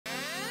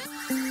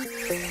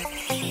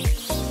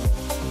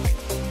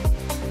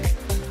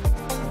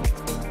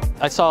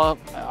I saw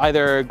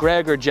either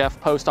Greg or Jeff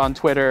post on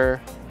Twitter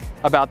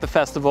about the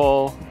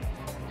festival,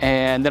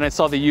 and then I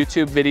saw the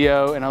YouTube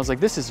video and I was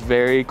like, this is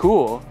very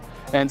cool.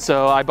 And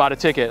so I bought a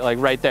ticket like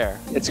right there.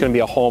 It's going to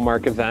be a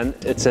hallmark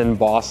event. It's in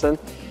Boston.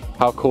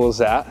 How cool is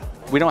that?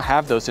 We don't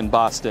have those in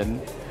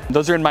Boston.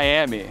 Those are in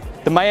Miami.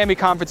 The Miami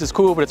conference is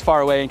cool, but it's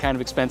far away and kind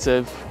of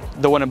expensive.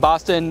 The one in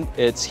Boston,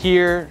 it's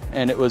here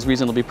and it was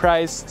reasonably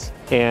priced.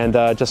 And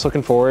just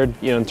looking forward,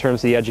 in terms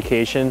of the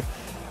education,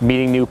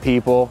 meeting new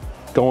people,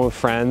 going with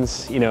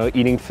friends,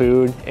 eating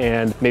food,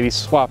 and maybe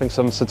swapping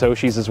some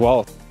Satoshis as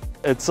well.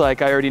 It's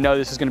like, I already know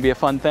this is going to be a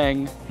fun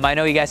thing. I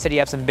know you guys said you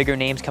have some bigger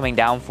names coming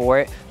down for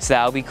it, so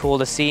that'll be cool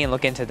to see and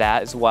look into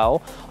that as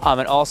well.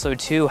 And also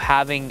too,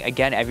 having,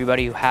 again,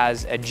 everybody who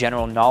has a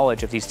general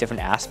knowledge of these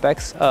different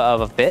aspects of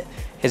a bit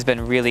has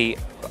been really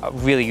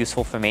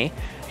useful for me.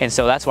 And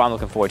so that's what I'm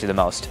looking forward to the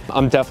most.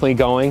 I'm definitely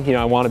going.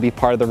 I want to be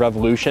part of the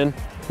revolution.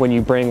 When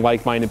you bring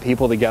like-minded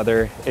people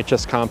together, it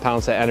just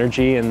compounds the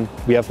energy and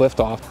we have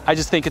liftoff. I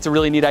just think it's a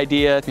really neat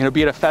idea,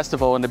 be at a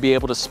festival and to be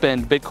able to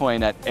spend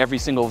Bitcoin at every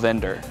single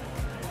vendor,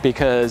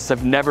 because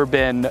I've never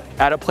been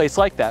at a place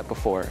like that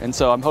before. And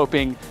so I'm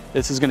hoping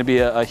this is going to be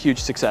a huge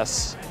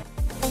success.